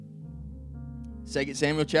2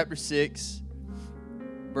 Samuel chapter 6,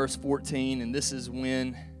 verse 14, and this is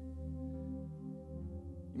when,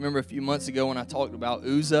 you remember a few months ago when I talked about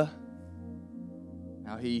Uzzah,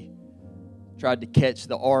 how he tried to catch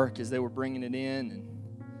the ark as they were bringing it in, and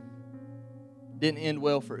didn't end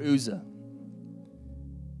well for Uzzah.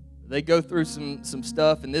 They go through some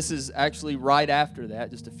stuff, and this is actually right after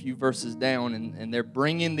that, just a few verses down, and they're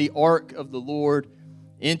bringing the ark of the Lord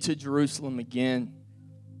into Jerusalem again,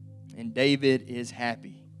 and David is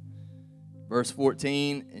happy. Verse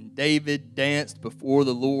 14, and David danced before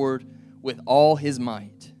the Lord with all his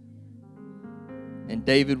might, and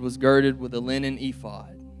David was girded with a linen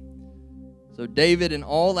ephod. So David and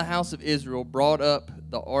all the house of Israel brought up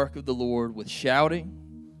the ark of the Lord with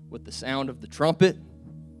shouting, with the sound of the trumpet.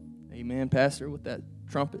 Amen, Pastor, with that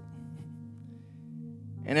trumpet.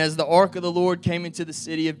 And as the ark of the Lord came into the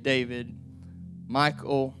city of David,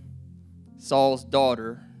 Michal, Saul's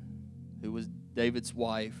daughter, who was David's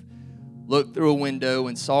wife, looked through a window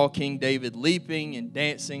and saw King David leaping and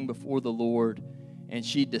dancing before the Lord, and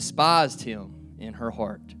she despised him in her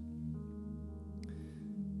heart.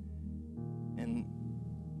 And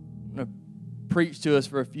I'm going to preach to us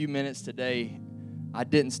for a few minutes today. I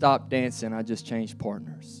didn't stop dancing, I just changed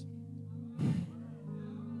partners.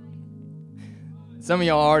 Some of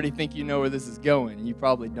y'all already think you know where this is going, and you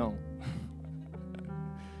probably don't.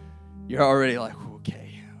 You're already like,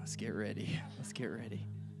 okay, let's get ready. Let's get ready.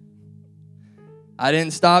 I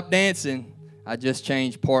didn't stop dancing. I just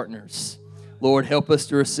changed partners. Lord, help us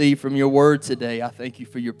to receive from your word today. I thank you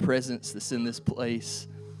for your presence that's in this place.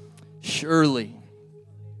 Surely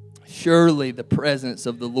the presence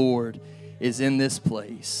of the Lord is in this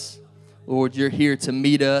place. Lord, you're here to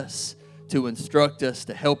meet us, to instruct us,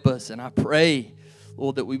 to help us. And I pray,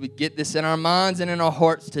 Lord, that we would get this in our minds and in our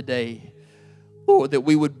hearts today. Lord, that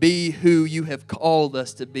we would be who you have called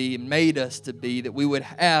us to be and made us to be, that we would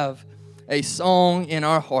have a song in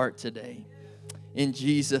our heart today. In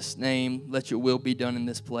Jesus' name, let your will be done in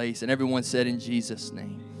this place. And everyone said in Jesus'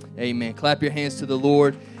 name, amen. Clap your hands to the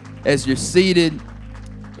Lord as you're seated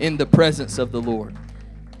in the presence of the Lord.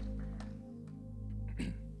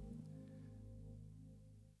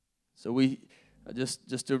 So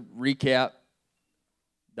just to recap,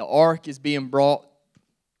 the ark is being brought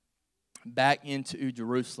back into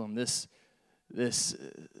Jerusalem. This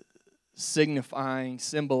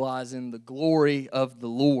symbolizing the glory of the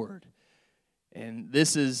Lord. And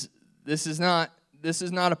this is not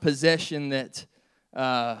a possession that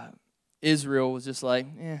Israel was just like,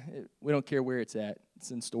 we don't care where it's at.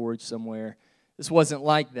 It's in storage somewhere. This wasn't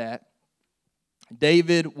like that.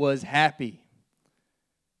 David was happy.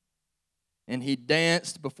 And he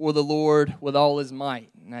danced before the Lord with all his might.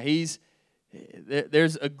 Now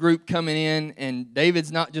there's a group coming in, and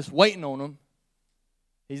David's not just waiting on them.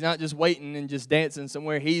 He's not just waiting and just dancing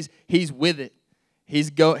somewhere. He's with it.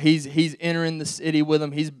 He's entering the city with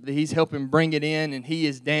them. He's helping bring it in, and he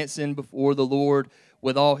is dancing before the Lord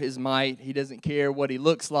with all his might. He doesn't care what he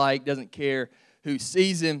looks like, doesn't care who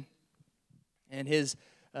sees him. And his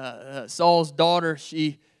Saul's daughter,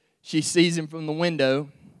 she sees him from the window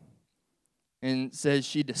and says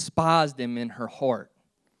she despised him in her heart.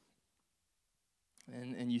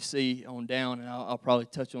 And you see on down, and I'll probably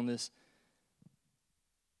touch on this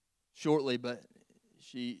shortly, but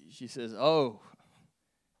she says,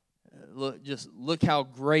 look how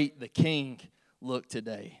great the king looked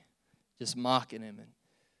today, just mocking him.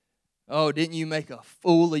 And didn't you make a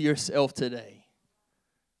fool of yourself today?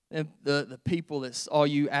 And the people that saw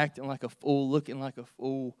you acting like a fool, looking like a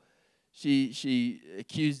fool, she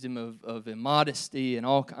accused him of immodesty and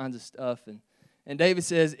all kinds of stuff. And David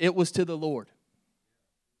says, it was to the Lord.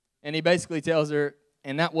 And he basically tells her,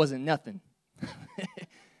 and that wasn't nothing.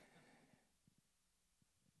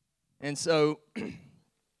 And so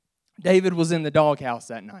David was in the doghouse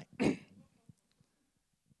that night.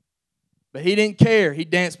 But he didn't care. He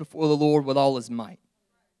danced before the Lord with all his might.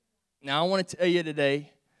 Now I want to tell you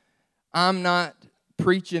today, I'm not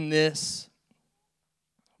preaching this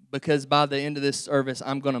because by the end of this service,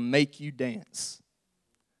 I'm going to make you dance.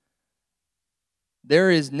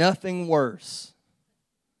 There is nothing worse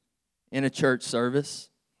in a church service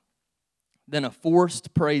than a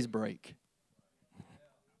forced praise break.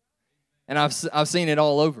 And I've seen it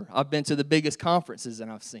all over. I've been to the biggest conferences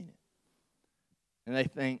and I've seen it. And they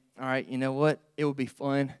think, all right, you know what? It would be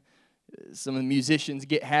fun. Some of the musicians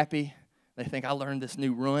get happy. They think, I learned this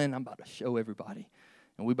new run. I'm about to show everybody.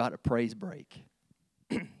 And we're about to praise break.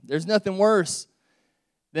 There's nothing worse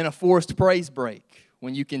than a forced praise break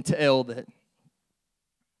when you can tell that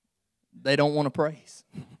they don't want to praise.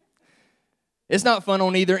 It's not fun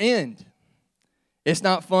on either end. It's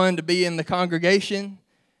not fun to be in the congregation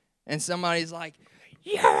and somebody's like,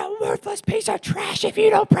 "You're a worthless piece of trash if you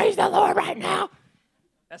don't praise the Lord right now."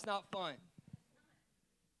 That's not fun.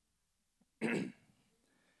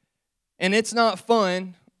 And it's not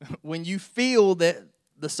fun when you feel that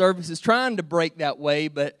the service is trying to break that way,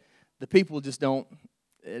 but the people just don't,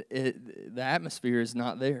 the atmosphere is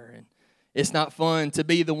not there. And it's not fun to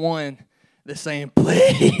be the one that's saying,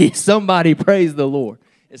 "Please, somebody praise the Lord."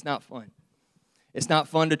 It's not fun. It's not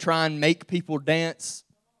fun to try and make people dance.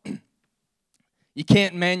 You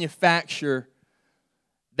can't manufacture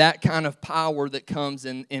that kind of power that comes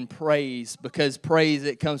in praise, because praise,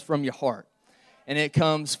 it comes from your heart. And it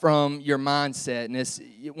comes from your mindset.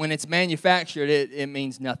 And when it's manufactured, it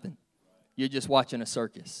means nothing. You're just watching a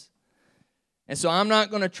circus. And so I'm not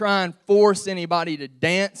going to try and force anybody to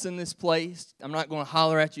dance in this place. I'm not going to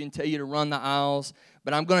holler at you and tell you to run the aisles.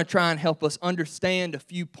 But I'm going to try and help us understand a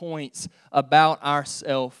few points about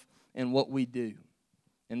ourselves and what we do.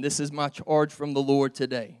 And this is my charge from the Lord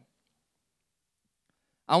today.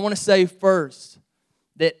 I want to say first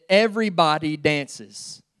that everybody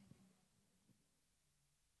dances.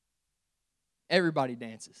 Everybody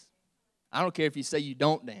dances. I don't care if you say you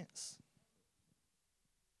don't dance.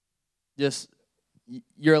 Just,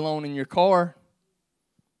 you're alone in your car,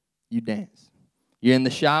 you dance. You're in the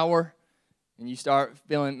shower, and you start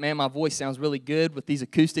feeling, "Man, my voice sounds really good with these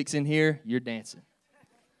acoustics in here," you're dancing.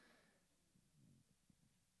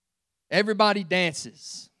 Everybody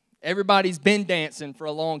dances. Everybody's been dancing for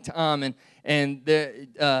a long time, and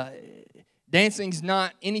dancing's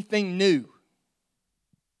not anything new.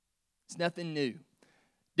 It's nothing new.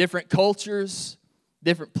 Different cultures,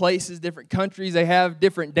 different places, different countries, they have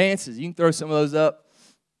different dances. You can throw some of those up.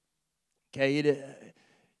 Okay,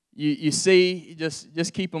 you see,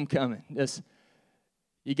 just keep them coming.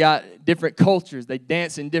 You got different cultures. They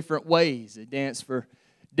dance in different ways. They dance for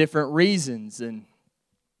different reasons, and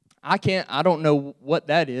I don't know what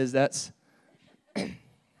that is. That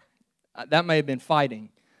may have been fighting.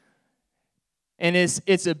 And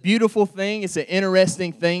it's a beautiful thing. It's an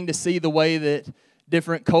interesting thing to see the way that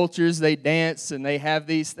different cultures, they dance, and they have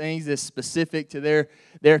these things that's specific to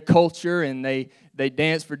their culture, and they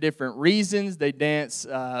dance for different reasons. They dance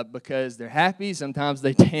because they're happy. Sometimes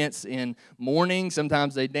they dance in mourning.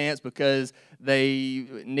 Sometimes they dance because they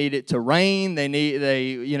need it to rain.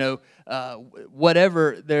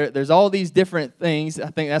 Whatever. There's all these different things. I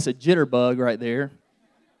think that's a jitterbug right there.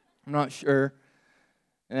 I'm not sure.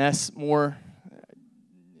 And that's more...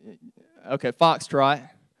 Okay, foxtrot.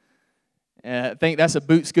 I think that's a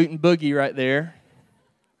boot scooting boogie right there.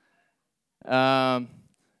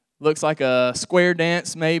 Looks like a square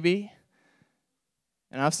dance maybe.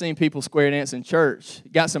 And I've seen people square dance in church.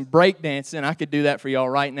 Got some break dancing. I could do that for y'all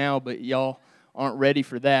right now, but y'all aren't ready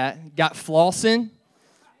for that. Got flossing.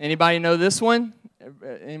 Anybody know this one?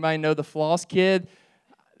 Anybody know the floss kid?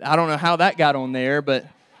 I don't know how that got on there, but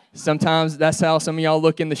sometimes that's how some of y'all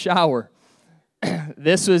look in the shower.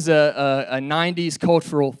 This was a 90s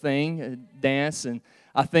cultural thing, a dance, and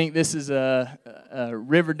I think this is a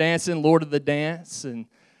river dancing, Lord of the Dance, and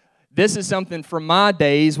this is something from my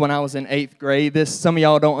days when I was in 8th grade. Some of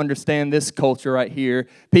y'all don't understand this culture right here.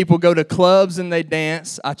 People go to clubs and they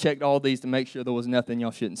dance. I checked all these to make sure there was nothing y'all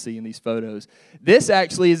shouldn't see in these photos. This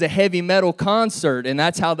actually is a heavy metal concert, and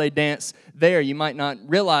that's how they dance there. You might not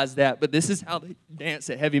realize that, but this is how they dance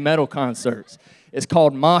at heavy metal concerts. It's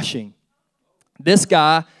called moshing. This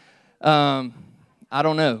guy, I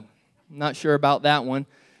don't know. I'm not sure about that one.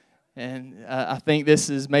 And I think this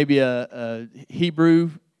is maybe a Hebrew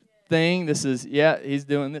thing. He's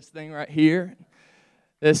doing this thing right here.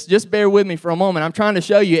 Just bear with me for a moment. I'm trying to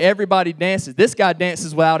show you everybody dances. This guy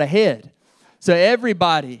dances without a head. So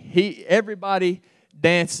everybody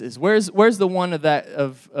dances. Where's the one of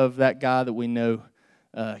that guy that we know,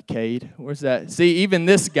 Cade? Where's that? See, even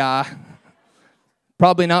this guy...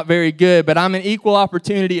 Probably not very good, but I'm an equal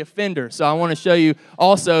opportunity offender. So I want to show you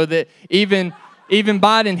also that even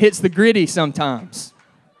Biden hits the gritty sometimes.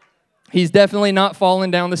 He's definitely not falling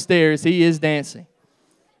down the stairs. He is dancing.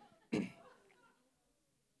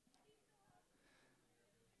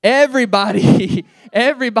 Everybody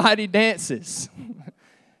dances.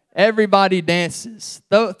 Everybody dances.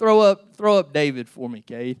 Throw up David for me,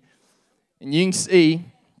 Cade. And you can see.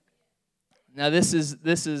 Now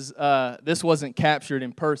this wasn't captured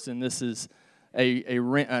in person. This is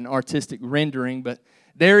an artistic rendering, but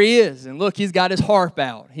there he is. And look, he's got his harp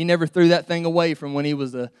out. He never threw that thing away from when he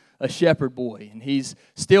was a shepherd boy. And he's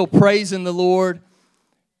still praising the Lord.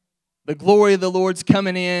 The glory of the Lord's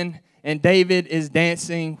coming in, and David is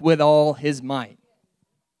dancing with all his might.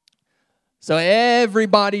 So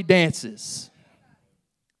everybody dances.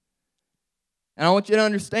 And I want you to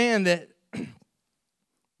understand that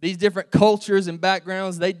these different cultures and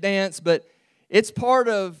backgrounds, they dance, but it's part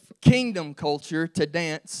of kingdom culture to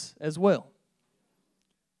dance as well.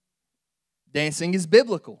 Dancing is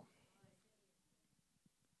biblical.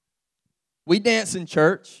 We dance in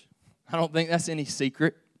church. I don't think that's any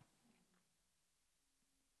secret.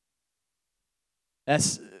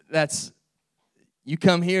 That's you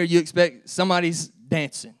come here, you expect somebody's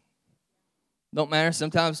dancing. Don't matter.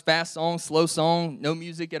 Sometimes fast song, slow song, no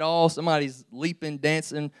music at all. Somebody's leaping,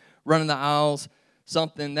 dancing, running the aisles.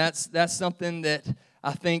 Something that's something that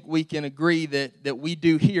I think we can agree that we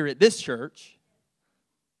do here at this church.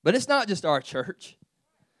 But it's not just our church.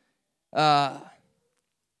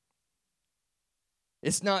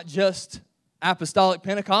 It's not just apostolic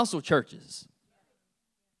Pentecostal churches.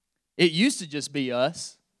 It used to just be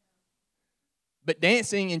us. But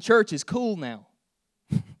dancing in church is cool now.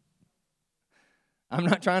 I'm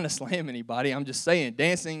not trying to slam anybody. I'm just saying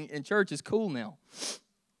dancing in church is cool now.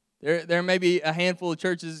 There may be a handful of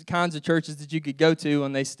churches, kinds of churches that you could go to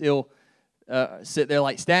and they still sit there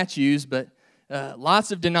like statues, but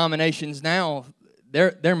lots of denominations now,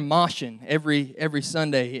 they're moshing every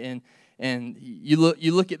Sunday, and you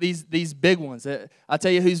look at these big ones. I'll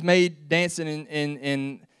tell you who's made dancing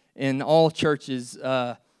in all churches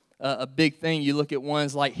a big thing. You look at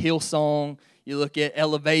ones like Hillsong, you look at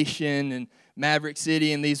Elevation and Maverick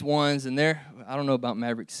City and these ones, and I don't know about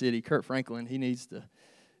Maverick City. Kurt Franklin,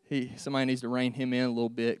 somebody needs to rein him in a little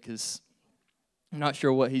bit, because I'm not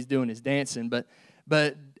sure what he's doing is dancing,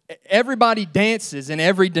 but everybody dances in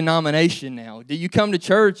every denomination now. Do you come to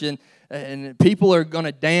church and people are going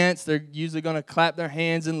to dance? They're usually going to clap their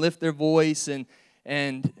hands and lift their voice, and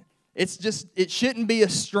it shouldn't be a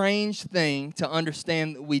strange thing to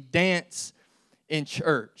understand that we dance in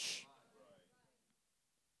church.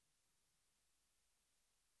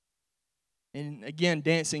 And again,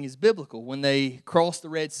 dancing is biblical. When they crossed the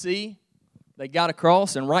Red Sea, they got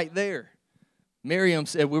across, and right there, Miriam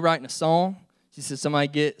said, "We're writing a song." She said, "Somebody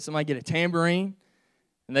get a tambourine,"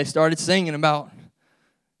 and they started singing about,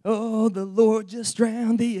 "Oh, the Lord just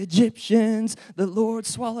drowned the Egyptians. The Lord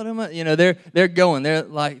swallowed them up." You know, they're going. They're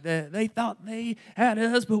like they thought they had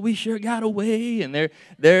us, but we sure got away. And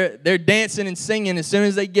they're dancing and singing. As soon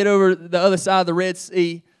as they get over the other side of the Red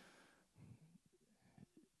Sea,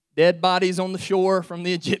 dead bodies on the shore from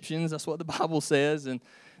the Egyptians. That's what the Bible says. And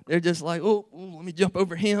they're just like, oh, let me jump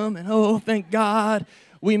over him. And oh, thank God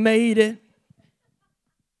we made it.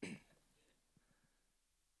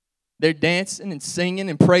 They're dancing and singing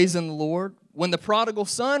and praising the Lord. When the prodigal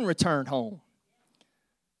son returned home,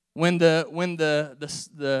 when the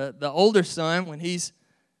older son, when he's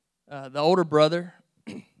the older brother,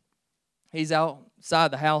 he's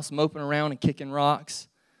outside the house moping around and kicking rocks.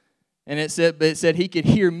 And it said he could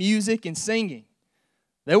hear music and singing.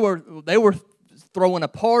 They were throwing a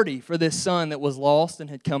party for this son that was lost and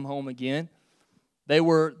had come home again. They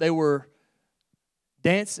were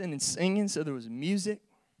dancing and singing, so there was music.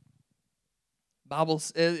 Bible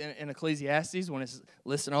says in Ecclesiastes, when it's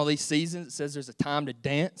listing all these seasons, it says there's a time to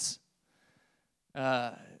dance.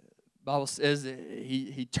 Bible says that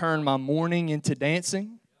he turned my mourning into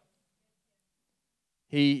dancing.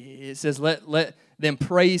 It says let them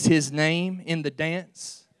praise his name in the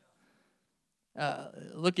dance.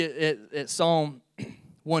 Look at Psalm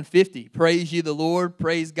 150. Praise ye the Lord,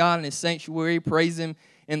 praise God in his sanctuary, praise him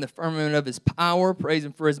in the firmament of his power, praise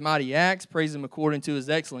him for his mighty acts, praise him according to his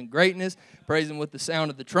excellent greatness, praise him with the sound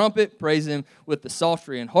of the trumpet, praise him with the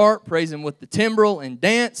psaltery and harp, praise him with the timbrel and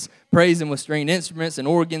dance, praise him with stringed instruments and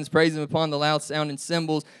organs, praise him upon the loud sounding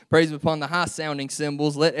cymbals, praise him upon the high sounding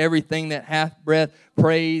cymbals, let everything that hath breath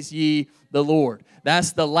praise ye the Lord.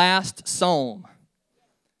 That's the last psalm.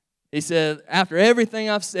 He said, after everything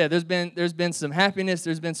I've said, there's been some happiness,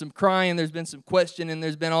 there's been some crying, there's been some questioning,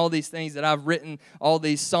 there's been all these things that I've written, all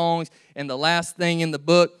these songs, and the last thing in the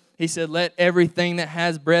book, he said, let everything that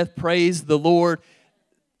has breath praise the Lord.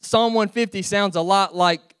 Psalm 150 sounds a lot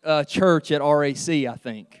like church at RAC, I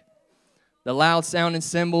think. The loud sounding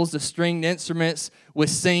cymbals, the stringed instruments with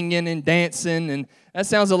singing and dancing, and that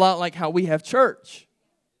sounds a lot like how we have church.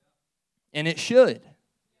 And it should.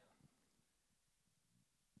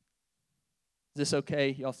 Is this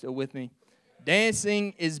okay? Y'all still with me?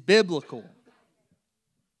 Dancing is biblical.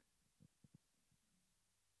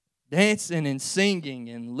 Dancing and singing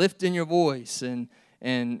and lifting your voice and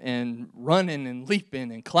running and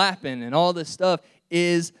leaping and clapping and all this stuff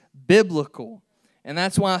is biblical. And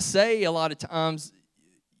that's why I say a lot of times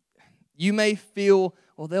you may feel,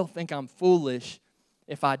 well, they'll think I'm foolish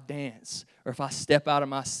if I dance. or if I step out of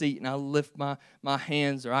my seat and I lift my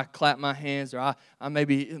hands, or I clap my hands, or I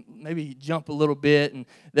maybe jump a little bit, and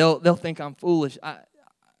they'll think I'm foolish.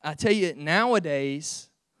 I tell you, nowadays,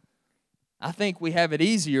 I think we have it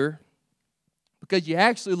easier because you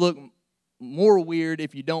actually look more weird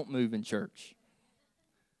if you don't move in church.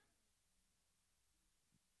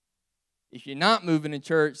 If you're not moving in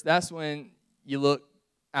church, that's when you look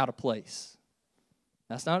out of place.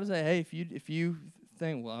 That's not to say, hey, if you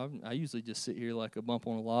think, well, I usually just sit here like a bump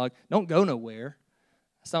on a log. Don't go nowhere.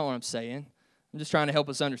 That's not what I'm saying. I'm just trying to help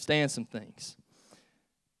us understand some things.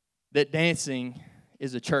 That dancing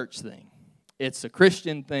is a church thing. It's a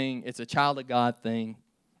Christian thing. It's a child of God thing.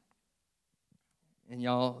 And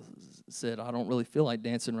y'all said, I don't really feel like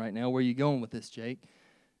dancing right now. Where are you going with this, Jake?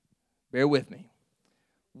 Bear with me.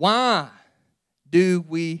 Why do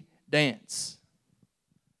we dance?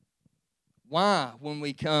 Why, when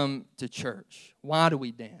we come to church? Why do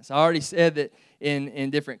we dance? I already said that in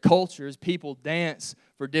different cultures, people dance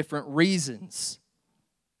for different reasons.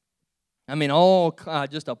 I mean,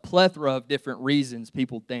 just a plethora of different reasons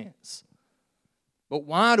people dance. But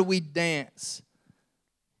why do we dance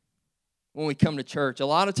when we come to church? A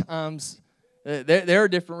lot of times, there are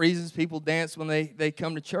different reasons people dance when they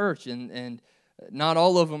come to church, and not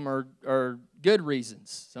all of them are good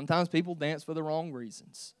reasons. Sometimes people dance for the wrong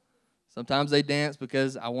reasons. Sometimes they dance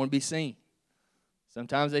because I want to be seen.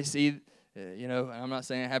 Sometimes they see, I'm not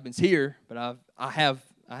saying it happens here, but I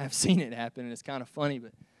have seen it happen, and it's kind of funny.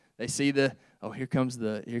 But they see here comes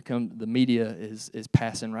the media is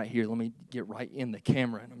passing right here. Let me get right in the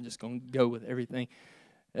camera, and I'm just going to go with everything.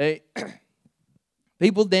 Hey,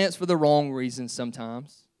 people dance for the wrong reasons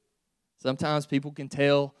sometimes. Sometimes people can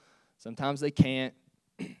tell. Sometimes they can't.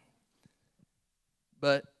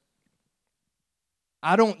 But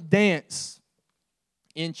I don't dance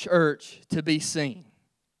in church to be seen.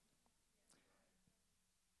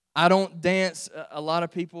 I don't dance. A lot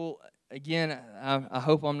of people, again, I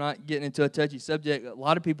hope I'm not getting into a touchy subject. A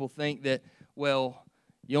lot of people think that, well,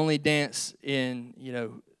 you only dance in,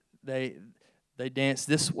 they dance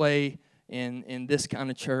this way in this kind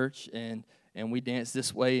of church, and we dance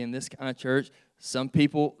this way in this kind of church. Some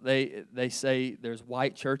people, they say there's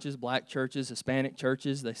white churches, black churches, Hispanic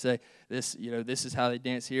churches. They say this is how they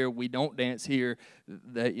dance here. We don't dance here.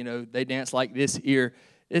 They dance like this here.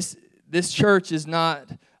 This church is not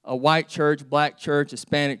a white church, black church,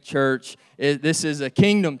 Hispanic church. This is a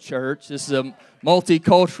kingdom church. This is a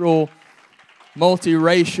multicultural,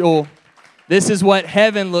 multiracial. This is what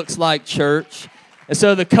heaven looks like, church. And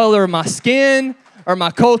so the color of my skin or my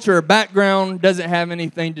culture or background doesn't have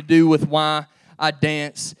anything to do with why I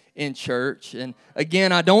dance in church. And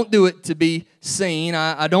again, I don't do it to be seen.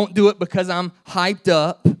 I don't do it because I'm hyped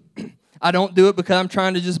up. I don't do it because I'm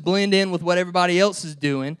trying to just blend in with what everybody else is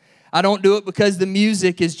doing. I don't do it because the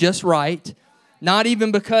music is just right. Not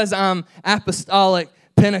even because I'm apostolic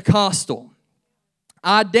Pentecostal.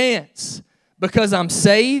 I dance because I'm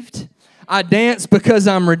saved. I dance because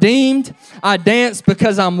I'm redeemed. I dance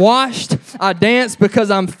because I'm washed. I dance because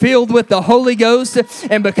I'm filled with the Holy Ghost.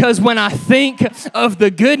 And because when I think of the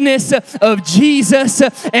goodness of Jesus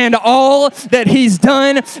and all that He's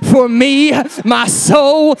done for me, my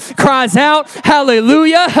soul cries out,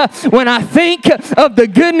 hallelujah. When I think of the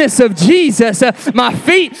goodness of Jesus, my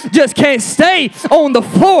feet just can't stay on the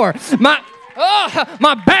floor. My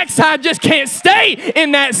backside just can't stay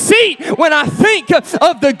in that seat when I think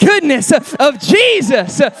of the goodness of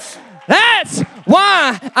Jesus. That's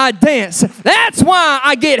why I dance. That's why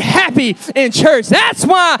I get happy in church. That's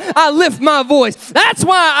why I lift my voice. That's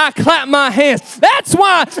why I clap my hands. That's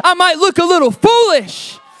why I might look a little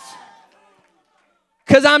foolish.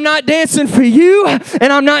 Because I'm not dancing for you,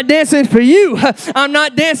 and I'm not dancing for you. I'm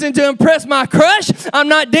not dancing to impress my crush. I'm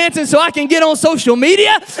not dancing so I can get on social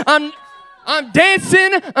media. I'm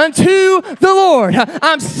dancing unto the Lord.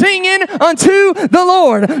 I'm singing unto the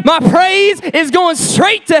Lord. My praise is going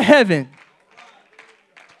straight to heaven.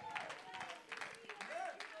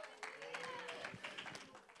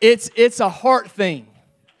 It's a heart thing.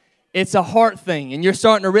 It's a heart thing. And you're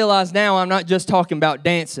starting to realize now I'm not just talking about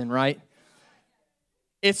dancing, right?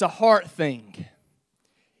 It's a heart thing.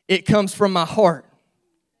 It comes from my heart.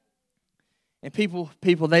 And people,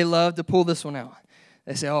 they love to pull this one out.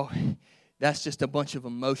 They say, oh, that's just a bunch of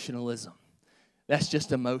emotionalism. That's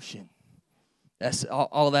just emotion. That's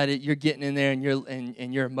all that you're getting in there,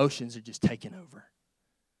 and your emotions are just taking over.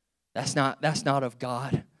 That's not of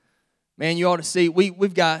God. Man, you ought to see.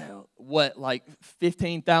 We've got like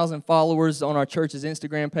 15,000 followers on our church's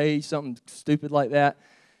Instagram page, something stupid like that.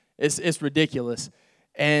 It's ridiculous,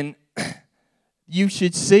 and you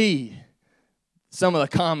should see some of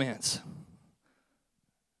the comments.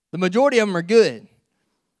 The majority of them are good.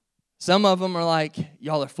 Some of them are like,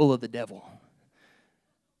 y'all are full of the devil.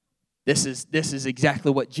 This is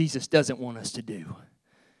exactly what Jesus doesn't want us to do.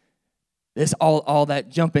 This all that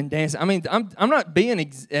jumping, dancing. I mean, I'm not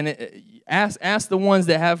being ask the ones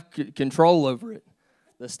that have control over it.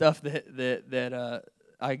 The stuff that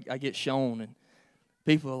I get shown, and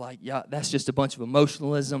people are like, yeah, that's just a bunch of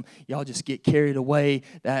emotionalism. Y'all just get carried away.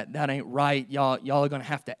 That ain't right. Y'all are gonna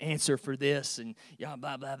have to answer for this, and y'all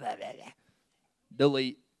blah blah blah blah blah.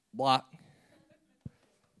 Delete, block.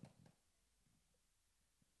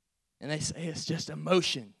 And they say it's just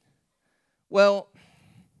emotion. Well,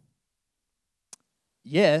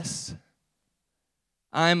 yes,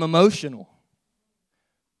 I'm emotional.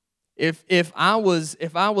 If I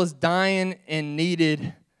was dying and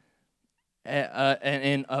needed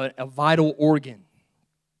a vital organ,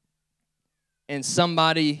 and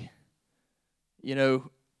somebody,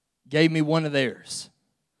 gave me one of theirs,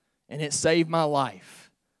 and it saved my life,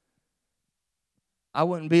 I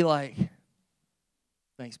wouldn't be like,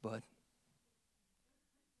 thanks, bud.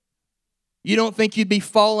 You don't think you'd be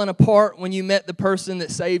falling apart when you met the person that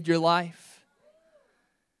saved your life?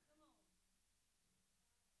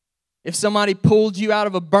 If somebody pulled you out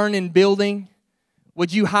of a burning building,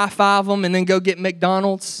 would you high-five them and then go get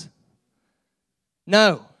McDonald's?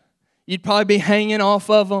 No. You'd probably be hanging off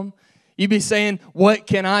of them. You'd be saying, what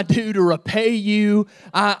can I do to repay you?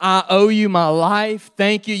 I owe you my life.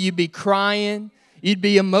 Thank you. You'd be crying. You'd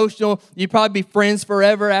be emotional. You'd probably be friends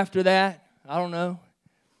forever after that. I don't know.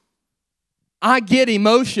 I get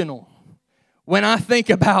emotional when I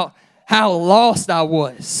think about how lost I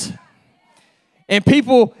was. And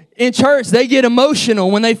people in church, they get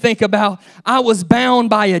emotional when they think about, I was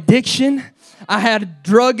bound by addiction. I had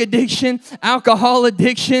drug addiction, alcohol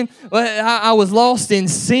addiction. I was lost in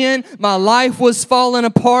sin. My life was falling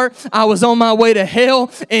apart. I was on my way to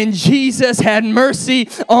hell, and Jesus had mercy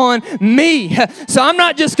on me. So I'm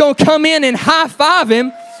not just going to come in and high-five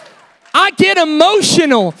him. I get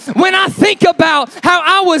emotional when I think about how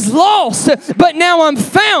I was lost, but now I'm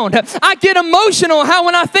found. I get emotional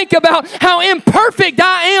when I think about how imperfect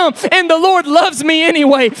I am, and the Lord loves me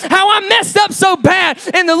anyway. How I messed up so bad,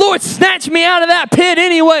 and the Lord snatched me out of that pit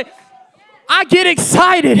anyway. I get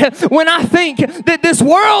excited when I think that this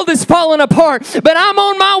world is falling apart, but I'm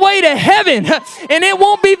on my way to heaven, and it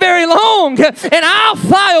won't be very long, and I'll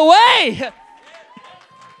fly away.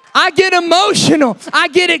 I get emotional. I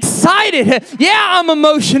get excited. Yeah, I'm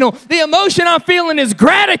emotional. The emotion I'm feeling is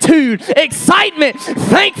gratitude, excitement,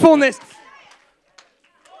 thankfulness.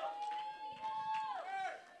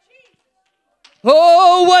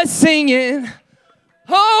 Oh, what singing.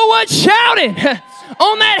 Oh, what shouting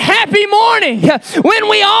on that happy morning when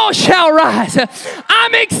we all shall rise.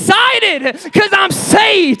 I'm excited because I'm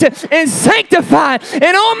saved and sanctified and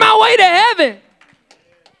on my way to heaven.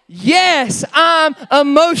 Yes, I'm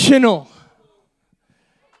emotional.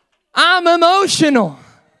 I'm emotional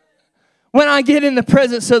when I get in the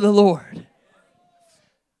presence of the Lord.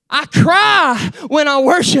 I cry when I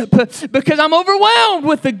worship because I'm overwhelmed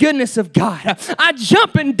with the goodness of God. I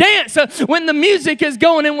jump and dance when the music is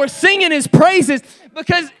going and we're singing His praises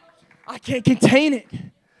because I can't contain it.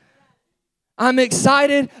 I'm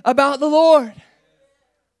excited about the Lord.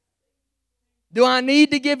 Do I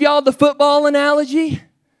need to give y'all the football analogy?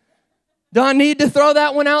 Do I need to throw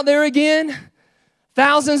that one out there again?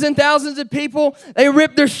 Thousands and thousands of people, they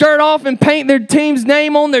rip their shirt off and paint their team's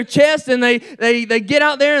name on their chest, and they get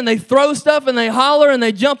out there and they throw stuff and they holler and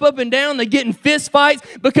they jump up and down. They get in fist fights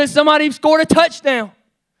because somebody scored a touchdown.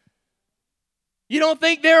 You don't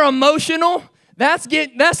think they're emotional? That's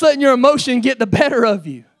letting your emotion get the better of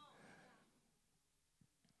you.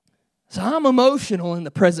 So I'm emotional in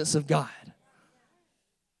the presence of God.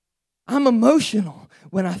 I'm emotional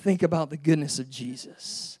when I think about the goodness of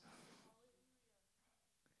Jesus.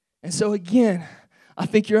 And so again, I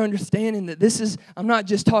think you're understanding that I'm not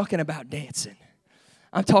just talking about dancing.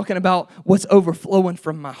 I'm talking about what's overflowing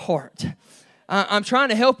from my heart. I'm trying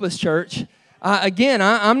to help us, church.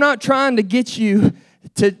 I'm not trying to get you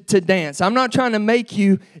to dance. I'm not trying to make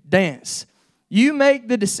you dance. You make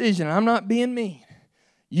the decision. I'm not being mean.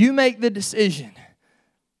 You make the decision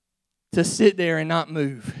to sit there and not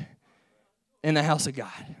move in the house of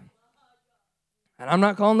God. And I'm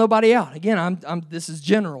not calling nobody out. Again, this is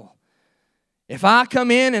general. If I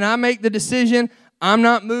come in and I make the decision, I'm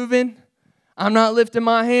not moving, I'm not lifting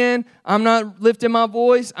my hand, I'm not lifting my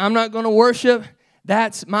voice, I'm not going to worship,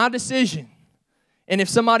 that's my decision. And if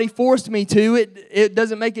somebody forced me to, it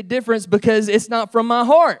doesn't make a difference because it's not from my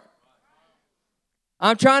heart.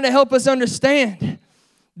 I'm trying to help us understand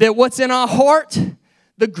that what's in our heart,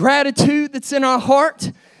 the gratitude that's in our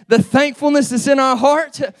heart, the thankfulness that's in our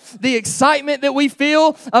heart, the excitement that we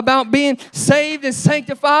feel about being saved and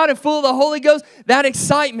sanctified and full of the Holy Ghost, that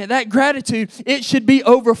excitement, that gratitude, it should be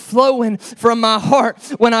overflowing from my heart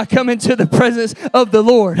when I come into the presence of the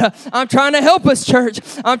Lord. I'm trying to help us, church.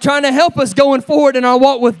 I'm trying to help us going forward in our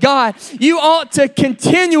walk with God. You ought to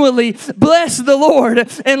continually bless the Lord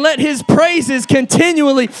and let His praises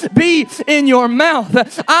continually be in your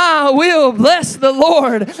mouth. I will bless the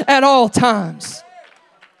Lord at all times.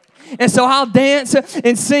 And so I'll dance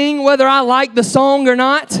and sing whether I like the song or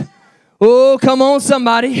not. Oh, come on,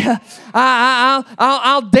 somebody.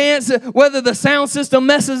 I'll dance whether the sound system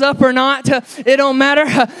messes up or not. It don't matter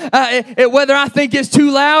whether I think it's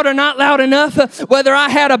too loud or not loud enough, whether I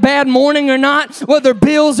had a bad morning or not, whether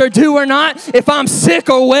bills are due or not, if I'm sick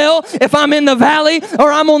or well, if I'm in the valley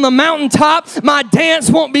or I'm on the mountaintop, my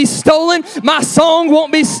dance won't be stolen, my song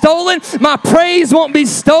won't be stolen, my praise won't be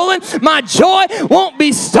stolen, my joy won't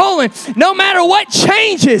be stolen. No matter what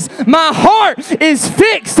changes, my heart is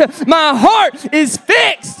fixed. My heart is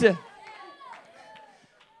fixed.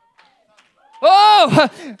 Oh,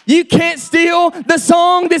 you can't steal the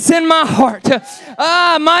song that's in my heart.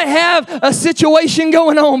 I might have a situation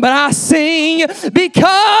going on, but I sing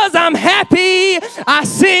because I'm happy. I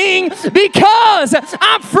sing because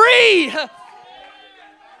I'm free.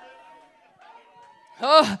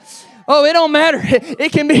 Oh, it don't matter.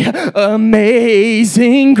 It can be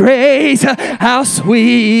amazing grace. How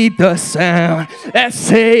sweet the sound that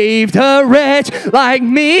saved a wretch like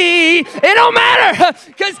me. It don't matter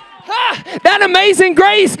because that amazing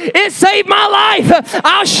grace, it saved my life.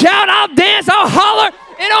 I'll shout, I'll dance, I'll holler.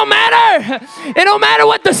 It don't matter. It don't matter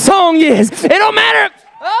what the song is. It don't matter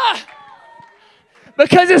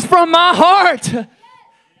because it's from my heart.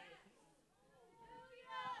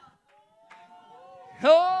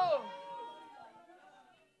 Oh.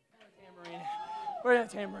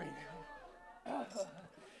 Where's that tambourine?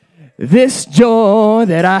 This joy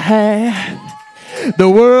that I have, the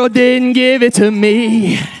world didn't give it to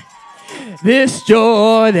me. This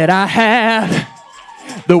joy that I have,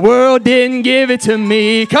 the world didn't give it to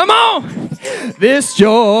me. Come on! This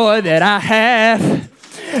joy that I have,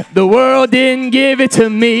 the world didn't give it to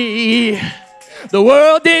me. The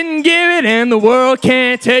world didn't give it and the world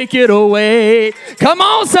can't take it away. Come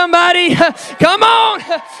on, somebody. Come on.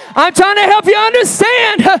 I'm trying to help you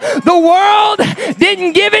understand. The world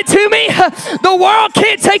didn't give it to me. The world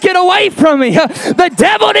can't take it away from me. The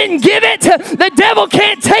devil didn't give it. The devil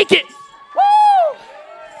can't take it. Woo!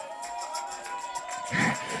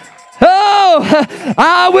 Oh,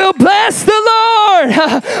 I will bless the Lord,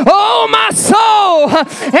 oh my soul,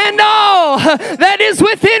 and all that is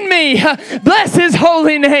within me. Bless His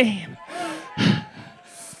holy name.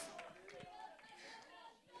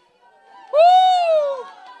 Woo!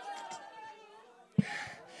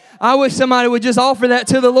 I wish somebody would just offer that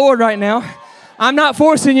to the Lord right now. I'm not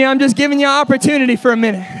forcing you. I'm just giving you an opportunity for a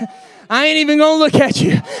minute. I ain't even going to look at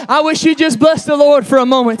you. I wish you just bless the Lord for a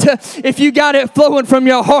moment if you got it flowing from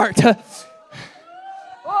your heart.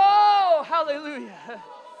 Oh, hallelujah.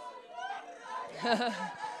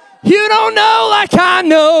 You don't know like I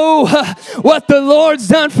know what the Lord's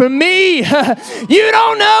done for me. You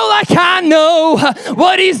don't know like I know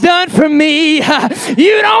what He's done for me.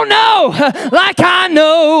 You don't know like I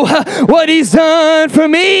know what He's done for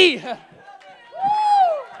me.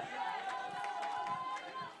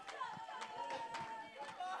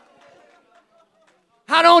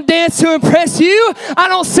 I don't dance to impress you. I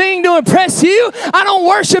don't sing to impress you. I don't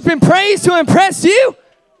worship and praise to impress you.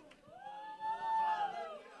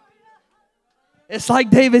 It's like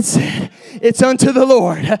David said, it's unto the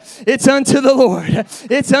Lord. It's unto the Lord.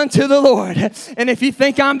 It's unto the Lord. And if you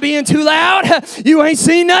think I'm being too loud, you ain't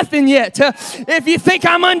seen nothing yet. If you think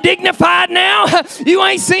I'm undignified now, you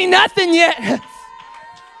ain't seen nothing yet.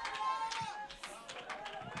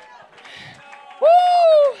 Woo!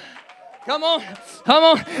 Come on, come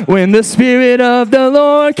on. When the Spirit of the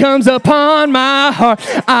Lord comes upon my heart,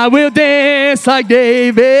 I will dance like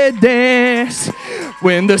David danced.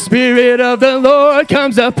 When the Spirit of the Lord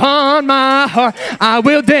comes upon my heart, I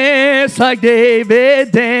will dance like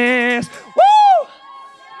David danced. Woo!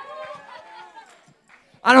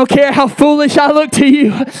 I don't care how foolish I look to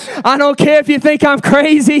you. I don't care if you think I'm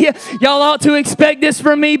crazy. Y'all ought to expect this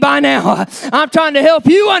from me by now. I'm trying to help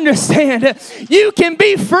you understand. You can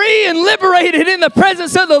be free and liberated in the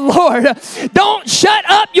presence of the Lord. Don't shut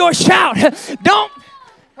up your shout.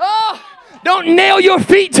 Don't nail your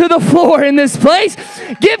feet to the floor in this place.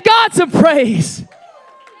 Give God some praise.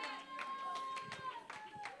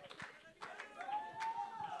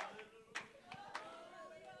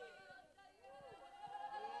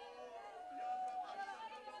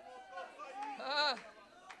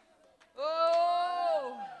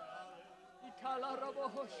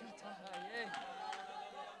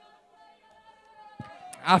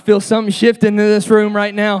 I feel something shifting in this room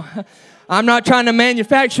right now. I'm not trying to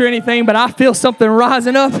manufacture anything, but I feel something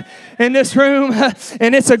rising up in this room,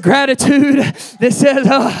 and it's a gratitude that says,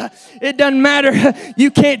 it doesn't matter. You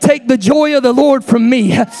can't take the joy of the Lord from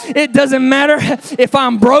me. It doesn't matter if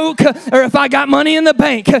I'm broke or if I got money in the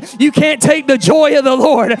bank. You can't take the joy of the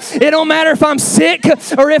Lord. It don't matter if I'm sick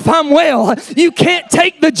or if I'm well. You can't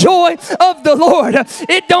take the joy of the Lord.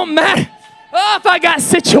 It don't matter. Oh, if I got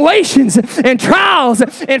situations and trials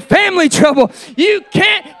and family trouble, you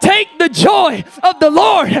can't take the joy of the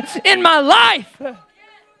Lord in my life.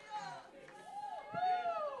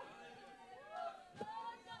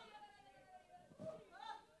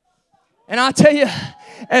 And I'll tell you,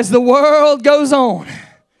 as the world goes on,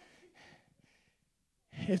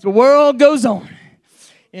 if the world goes on,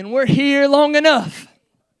 and we're here long enough,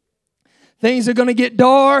 things are going to get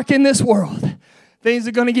dark in this world. Things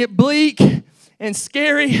are going to get bleak and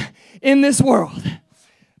scary in this world.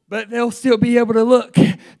 But they'll still be able to look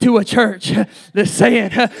to a church that's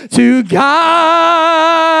saying, to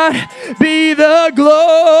God be the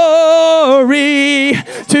glory.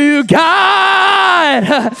 To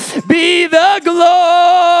God be the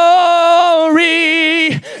glory.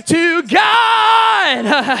 To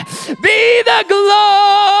God be the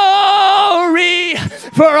glory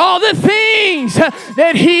for all the things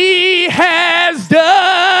that He has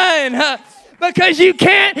done. Because you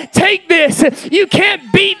can't take this. You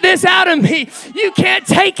can't beat this out of me. You can't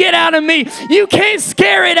take it out of me. You can't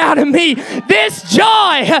scare it out of me. This joy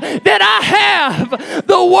that I have,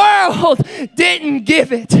 the world didn't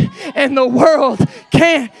give it. And the world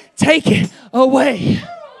can't take it away.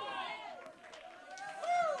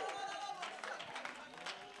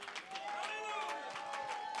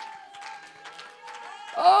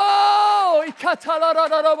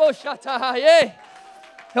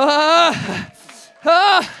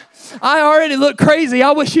 Oh, I already look crazy.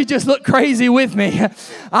 I wish you just look crazy with me.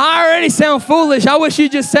 I already sound foolish. I wish you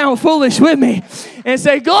just sound foolish with me and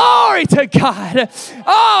say, glory to God.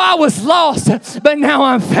 Oh, I was lost, but now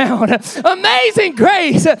I'm found. Amazing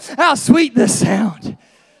grace. How sweet the sound.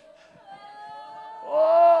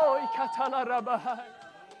 Oh,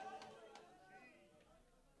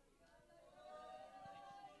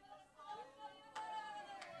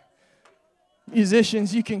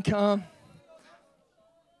 musicians, you can come.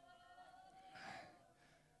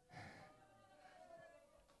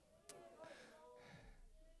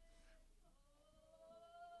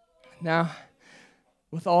 Now,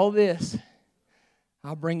 with all this,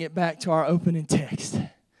 I'll bring it back to our opening text.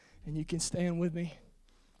 And you can stand with me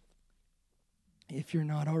if you're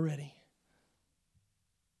not already.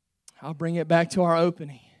 I'll bring it back to our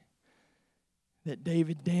opening. That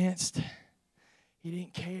David danced. He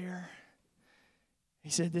didn't care. He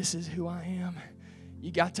said, this is who I am.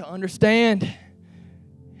 You got to understand.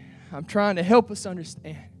 I'm trying to help us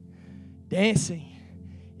understand. Dancing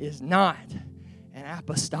is not an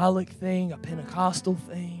apostolic thing, a Pentecostal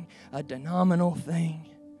thing, a denominational thing.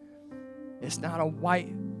 It's not a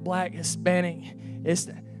white, black, Hispanic. It's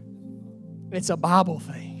a Bible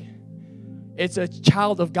thing. It's a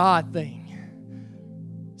child of God thing.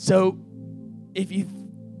 So if you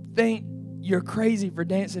think you're crazy for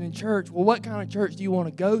dancing in church, well, what kind of church do you want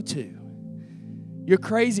to go to? You're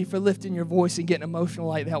crazy for lifting your voice and getting emotional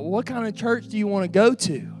like that. Well, what kind of church do you want to go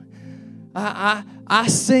to? I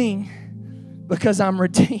sing because I'm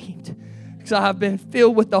redeemed. Because I've been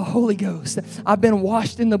filled with the Holy Ghost. I've been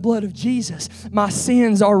washed in the blood of Jesus. My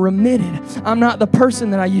sins are remitted. I'm not the person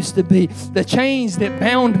that I used to be. The chains that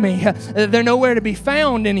bound me, they're nowhere to be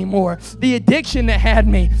found anymore. The addiction that had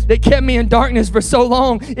me, that kept me in darkness for so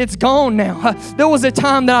long, it's gone now. There was a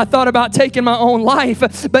time that I thought about taking my own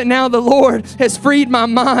life, but now the Lord has freed my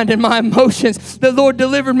mind and my emotions. The Lord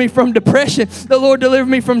delivered me from depression. The Lord delivered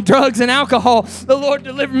me from drugs and alcohol. The Lord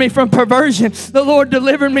delivered me from perversion. The Lord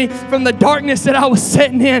delivered me from the darkness that I was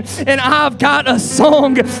sitting in, and I've got a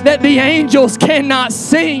song that the angels cannot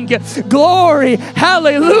sing. Glory,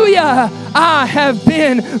 hallelujah, I have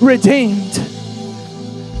been redeemed.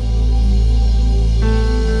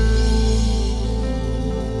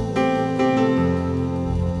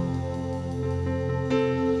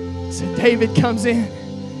 So David comes in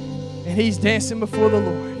and he's dancing before the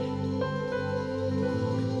Lord,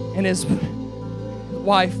 and his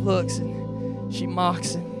wife looks and she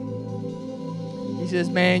mocks him. He says,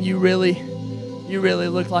 man, you really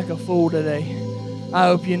look like a fool today. I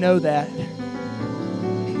hope you know that.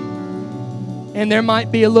 And there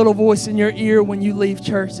might be a little voice in your ear when you leave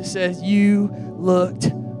church that says, you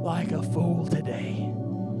looked like a fool today.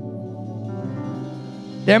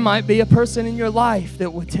 There might be a person in your life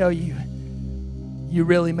that will tell you, you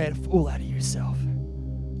really made a fool out of yourself.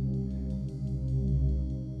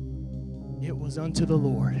 It was unto the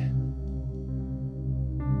Lord.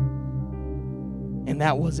 And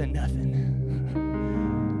that wasn't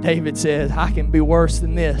nothing. David says, I can be worse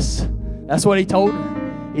than this. That's what he told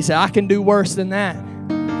her. He said, I can do worse than that.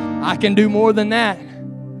 I can do more than that.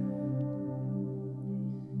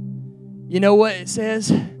 You know what it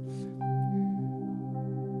says?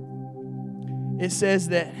 It says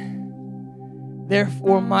that,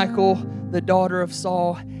 therefore Michal, the daughter of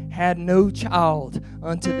Saul, had no child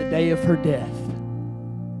unto the day of her death.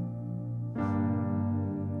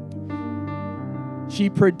 She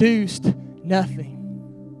produced nothing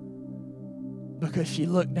because she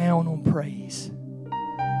looked down on praise.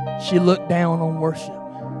 She looked down on worship.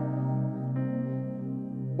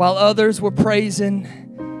 While others were praising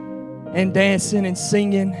and dancing and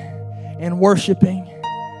singing and worshiping,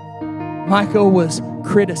 Michal was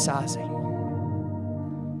criticizing.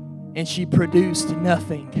 And she produced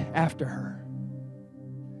nothing after her.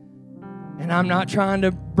 And I'm not trying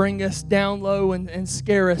to bring us down low and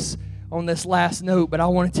scare us on this last note, but I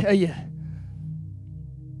want to tell you,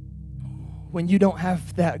 when you don't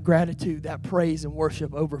have that gratitude, that praise and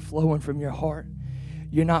worship overflowing from your heart,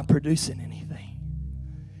 you're not producing anything.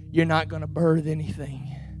 You're not going to birth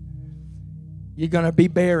anything. You're going to be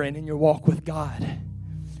barren in your walk with God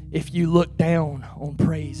if you look down on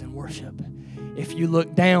praise and worship. If you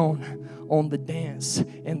look down on the dance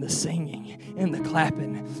and the singing and the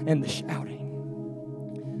clapping and the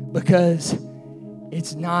shouting. Because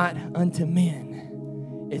it's not unto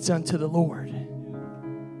men, it's unto the Lord.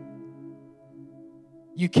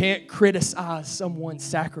 You can't criticize someone's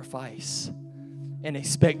sacrifice and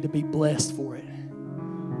expect to be blessed for it.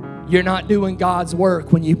 You're not doing God's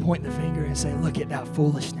work when you point the finger and say, look at that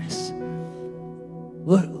foolishness.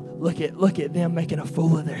 Look at them making a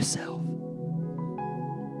fool of themselves.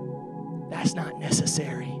 That's not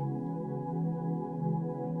necessary.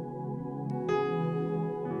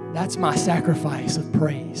 That's my sacrifice of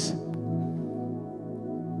praise.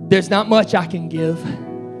 There's not much I can give.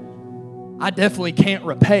 I definitely can't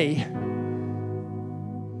repay.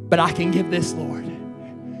 But I can give this, Lord.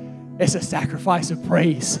 It's a sacrifice of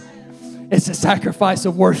praise. It's a sacrifice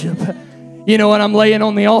of worship. You know what I'm laying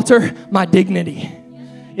on the altar? My dignity.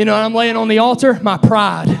 You know what I'm laying on the altar? My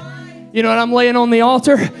pride. You know what I'm laying on the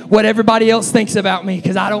altar? What everybody else thinks about me,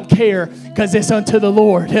 because I don't care, because it's unto the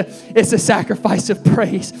Lord. It's a sacrifice of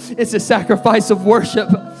praise. It's a sacrifice of worship.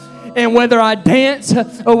 And whether I dance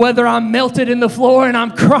or whether I'm melted in the floor and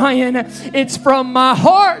I'm crying, it's from my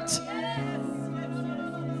heart.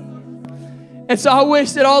 And so I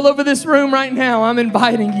wish that all over this room right now, I'm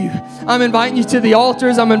inviting you. I'm inviting you to the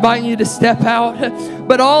altars. I'm inviting you to step out.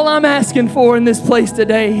 But all I'm asking for in this place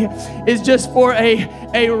today is just for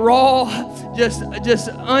a raw, just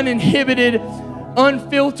uninhibited,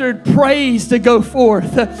 unfiltered praise to go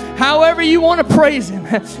forth. However you want to praise Him,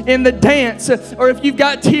 in the dance, or if you've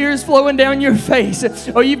got tears flowing down your face,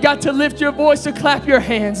 or you've got to lift your voice or clap your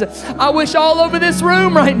hands. I wish all over this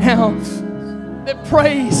room right now that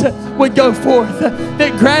praise would go forth,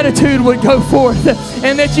 that gratitude would go forth,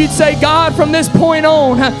 and that you'd say, God, from this point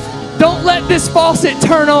on, don't let this faucet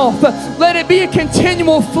turn off. Let it be a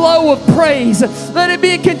continual flow of praise. Let it be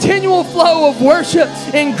a continual flow of worship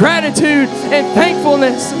and gratitude and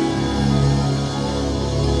thankfulness.